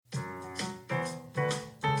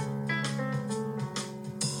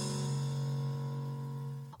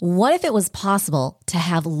What if it was possible to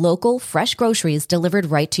have local fresh groceries delivered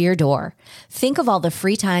right to your door? Think of all the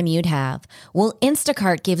free time you'd have. Well,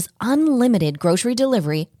 Instacart gives unlimited grocery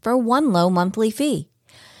delivery for one low monthly fee.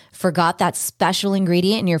 Forgot that special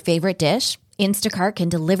ingredient in your favorite dish? Instacart can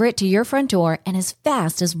deliver it to your front door in as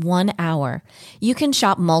fast as 1 hour. You can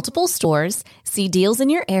shop multiple stores, see deals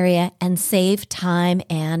in your area, and save time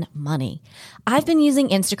and money. I've been using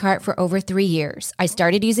Instacart for over 3 years. I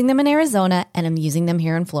started using them in Arizona, and I'm using them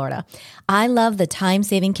here in Florida. I love the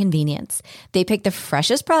time-saving convenience. They pick the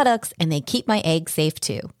freshest products, and they keep my eggs safe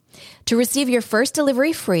too. To receive your first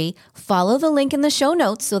delivery free, follow the link in the show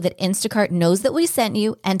notes so that Instacart knows that we sent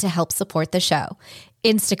you and to help support the show.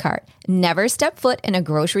 Instacart. Never step foot in a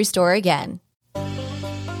grocery store again.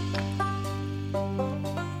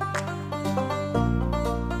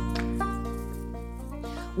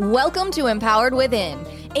 Welcome to Empowered Within,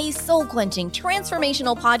 a soul-quenching,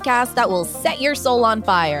 transformational podcast that will set your soul on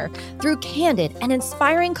fire through candid and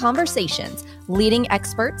inspiring conversations. Leading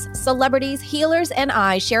experts, celebrities, healers, and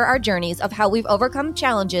I share our journeys of how we've overcome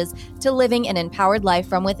challenges to living an empowered life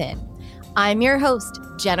from within. I'm your host,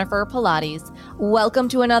 Jennifer Pilates. Welcome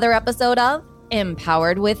to another episode of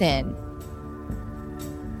Empowered Within.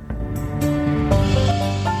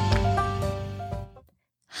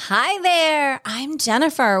 Hi there, I'm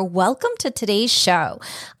Jennifer. Welcome to today's show.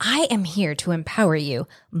 I am here to empower you,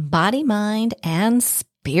 body, mind, and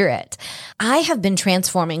spirit. I have been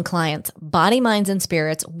transforming clients' body, minds, and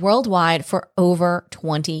spirits worldwide for over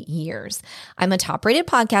 20 years. I'm a top-rated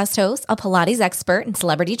podcast host, a Pilates expert and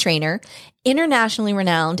celebrity trainer, internationally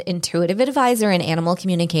renowned intuitive advisor and animal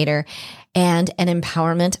communicator, and an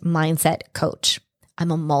empowerment mindset coach. I'm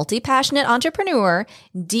a multi-passionate entrepreneur,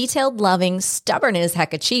 detailed-loving,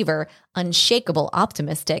 stubborn-as-heck achiever, unshakable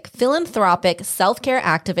optimistic, philanthropic, self-care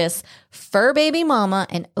activist, fur baby mama,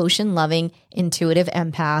 and ocean-loving intuitive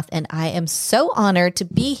empath, and I am so honored to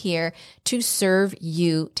be here to serve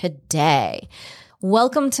you today.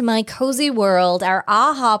 Welcome to my cozy world, our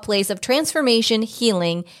aha place of transformation,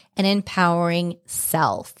 healing, and empowering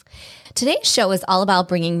self. Today's show is all about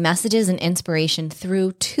bringing messages and inspiration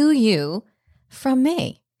through to you from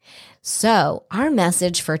me. So our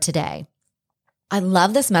message for today, I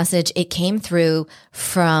love this message. It came through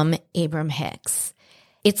from Abraham Hicks.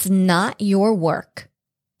 It's not your work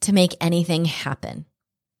to make anything happen.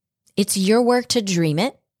 It's your work to dream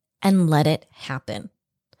it and let it happen.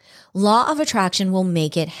 Law of attraction will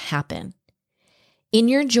make it happen. In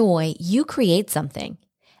your joy, you create something,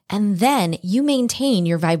 and then you maintain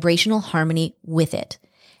your vibrational harmony with it.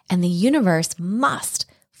 And the universe must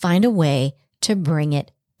find a way to bring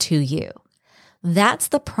it to you. That's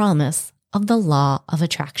the promise of the law of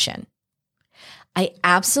attraction. I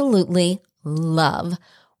absolutely love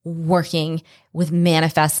working with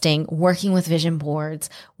manifesting, working with vision boards,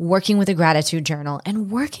 working with a gratitude journal,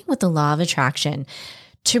 and working with the law of attraction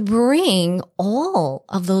to bring all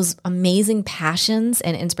of those amazing passions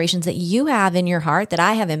and inspirations that you have in your heart, that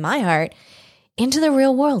I have in my heart, into the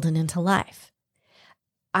real world and into life.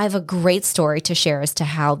 I have a great story to share as to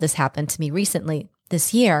how this happened to me recently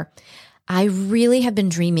this year. I really have been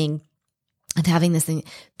dreaming of having this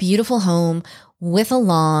beautiful home with a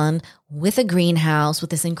lawn, with a greenhouse,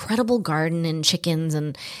 with this incredible garden and chickens,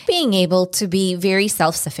 and being able to be very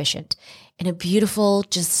self-sufficient in a beautiful,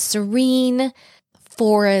 just serene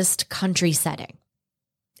forest country setting.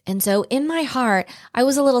 And so in my heart, I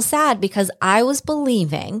was a little sad because I was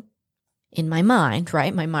believing in my mind,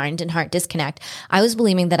 right? My mind and heart disconnect. I was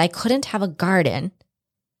believing that I couldn't have a garden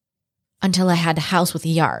until I had a house with a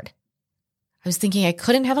yard. I was thinking I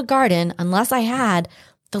couldn't have a garden unless I had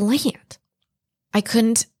the land. I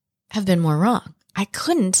couldn't have been more wrong. I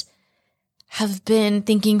couldn't have been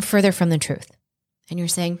thinking further from the truth. And you're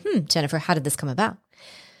saying, Jennifer, how did this come about?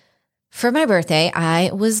 For my birthday,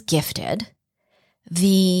 I was gifted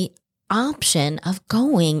the option of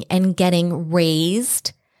going and getting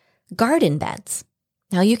raised garden beds.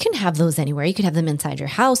 Now you can have those anywhere. You could have them inside your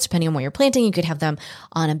house, depending on what you're planting. You could have them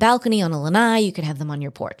on a balcony, on a lanai. You could have them on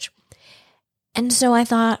your porch. And so I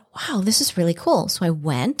thought, wow, this is really cool. So I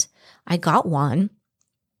went, I got one,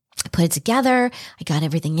 I put it together, I got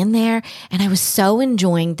everything in there, and I was so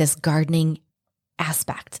enjoying this gardening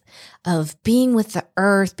aspect of being with the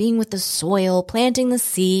earth, being with the soil, planting the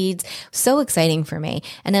seeds. So exciting for me.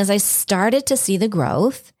 And as I started to see the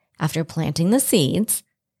growth after planting the seeds,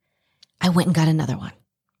 I went and got another one.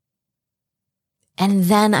 And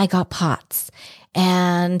then I got pots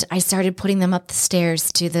and I started putting them up the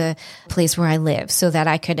stairs to the place where I live so that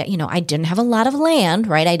I could, I didn't have a lot of land,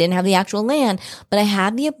 right? I didn't have the actual land, but I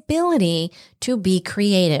had the ability to be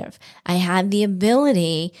creative. I had the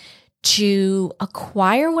ability to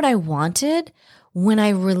acquire what I wanted when I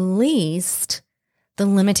released the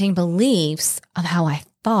limiting beliefs of how I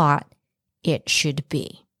thought it should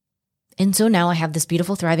be. And so now I have this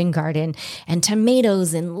beautiful thriving garden and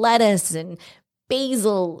tomatoes and lettuce and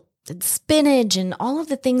basil and spinach and all of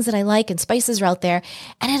the things that I like, and spices are out there.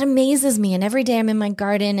 And it amazes me. And every day I'm in my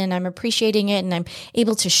garden and I'm appreciating it, and I'm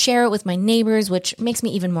able to share it with my neighbors, which makes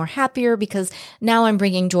me even more happier because now I'm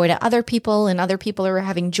bringing joy to other people, and other people are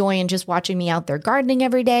having joy in just watching me out there gardening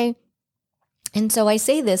every day. And so I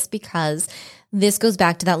say this because this goes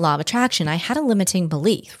back to that law of attraction. I had a limiting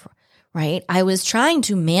belief, right? I was trying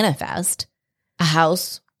to manifest a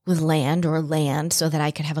house with land or land so that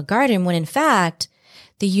I could have a garden, when in fact,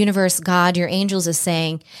 the universe, God, your angels is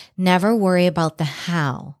saying, never worry about the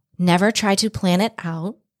how. Never try to plan it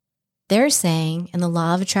out. They're saying, and the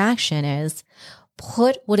law of attraction is,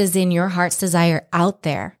 put what is in your heart's desire out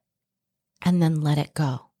there and then let it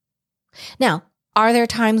go. Now, are there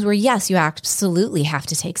times where, yes, you absolutely have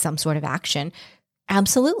to take some sort of action?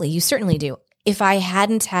 Absolutely, you certainly do. If I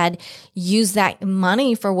hadn't had used that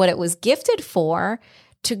money for what it was gifted for,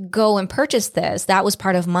 to go and purchase this, that was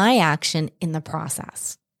part of my action in the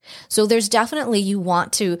process. So there's definitely, you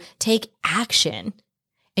want to take action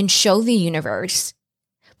and show the universe,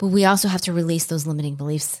 but we also have to release those limiting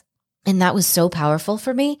beliefs. And that was so powerful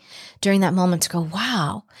for me during that moment to go,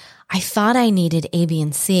 wow, I thought I needed A, B,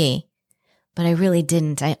 and C, but I really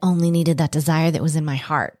didn't. I only needed that desire that was in my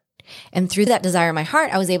heart. And through that desire in my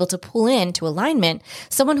heart, I was able to pull into alignment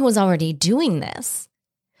someone who was already doing this,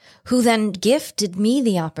 who then gifted me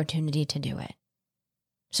the opportunity to do it.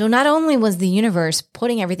 So not only was the universe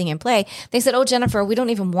putting everything in play, they said, oh, Jennifer, we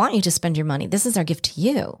don't even want you to spend your money. This is our gift to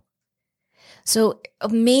you. So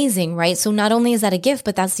amazing, right? So not only is that a gift,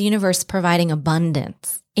 but that's the universe providing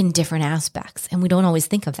abundance in different aspects. And we don't always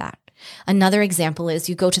think of that. Another example is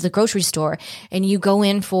you go to the grocery store and you go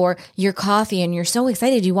in for your coffee and you're so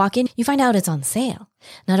excited. You walk in, you find out it's on sale.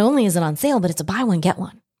 Not only is it on sale, but it's a buy one, get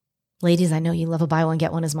one. Ladies, I know you love a buy one,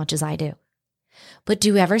 get one as much as I do. But do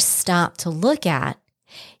you ever stop to look at,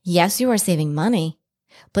 yes, you are saving money,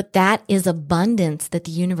 but that is abundance that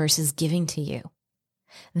the universe is giving to you.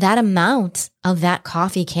 That amount of that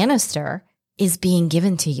coffee canister is being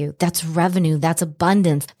given to you. That's revenue. That's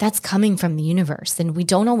abundance. That's coming from the universe. And we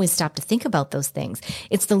don't always stop to think about those things.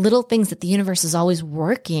 It's the little things that the universe is always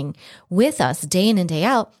working with us day in and day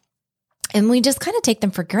out. And we just kind of take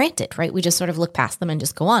them for granted, right? We just sort of look past them and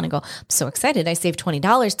just go on and go, I'm so excited. I saved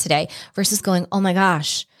 $20 today, versus going, oh my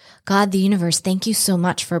gosh, God, the universe, thank you so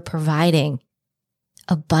much for providing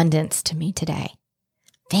abundance to me today.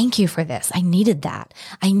 Thank you for this. I needed that.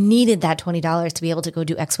 I needed that $20 to be able to go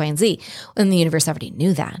do X, Y, and Z. And the universe already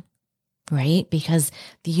knew that, right? Because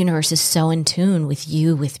the universe is so in tune with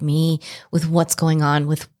you, with me, with what's going on,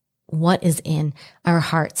 with what is in our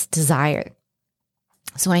heart's desire.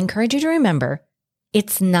 So I encourage you to remember,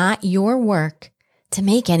 it's not your work to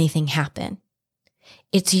make anything happen.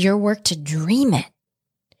 It's your work to dream it.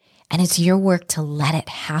 And it's your work to let it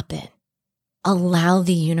happen. Allow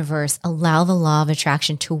the universe, allow the law of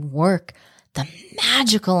attraction to work the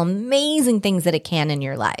magical, amazing things that it can in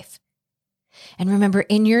your life. And remember,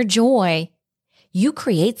 in your joy, you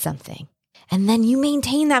create something. And then you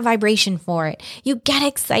maintain that vibration for it. You get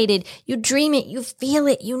excited. You dream it. You feel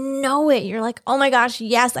it. You know it. You're like, oh my gosh,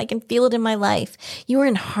 yes, I can feel it in my life. You are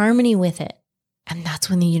in harmony with it. And that's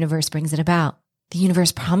when the universe brings it about. The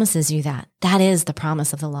universe promises you that. That is the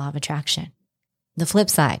promise of the law of attraction. The flip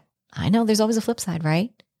side. I know there's always a flip side,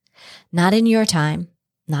 right? Not in your time,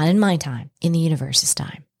 not in my time, in the universe's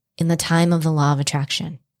time, in the time of the law of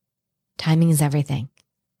attraction. Timing is everything.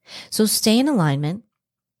 So stay in alignment.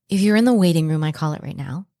 If you're in the waiting room, I call it right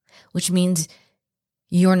now, which means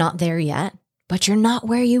you're not there yet, but you're not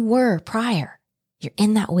where you were prior. You're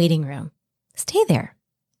in that waiting room. Stay there.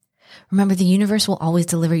 Remember, the universe will always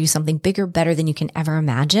deliver you something bigger, better than you can ever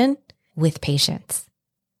imagine with patience.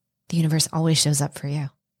 The universe always shows up for you.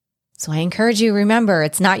 So I encourage you, remember,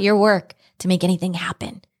 it's not your work to make anything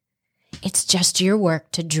happen. It's just your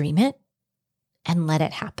work to dream it and let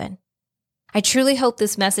it happen. I truly hope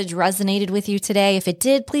this message resonated with you today. If it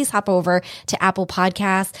did, please hop over to Apple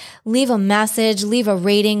Podcasts, leave a message, leave a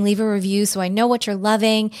rating, leave a review so I know what you're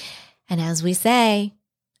loving. And as we say,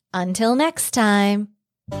 until next time.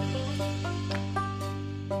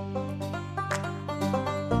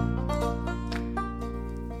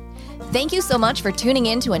 Thank you so much for tuning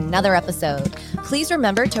in to another episode. Please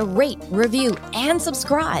remember to rate, review, and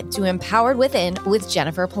subscribe to Empowered Within with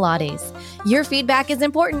Jennifer Pilates. Your feedback is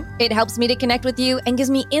important. It helps me to connect with you and gives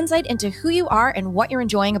me insight into who you are and what you're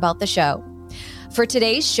enjoying about the show. For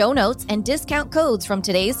today's show notes and discount codes from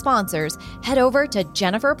today's sponsors, head over to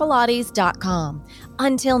jenniferpilates.com.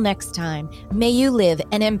 Until next time, may you live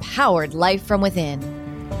an empowered life from within.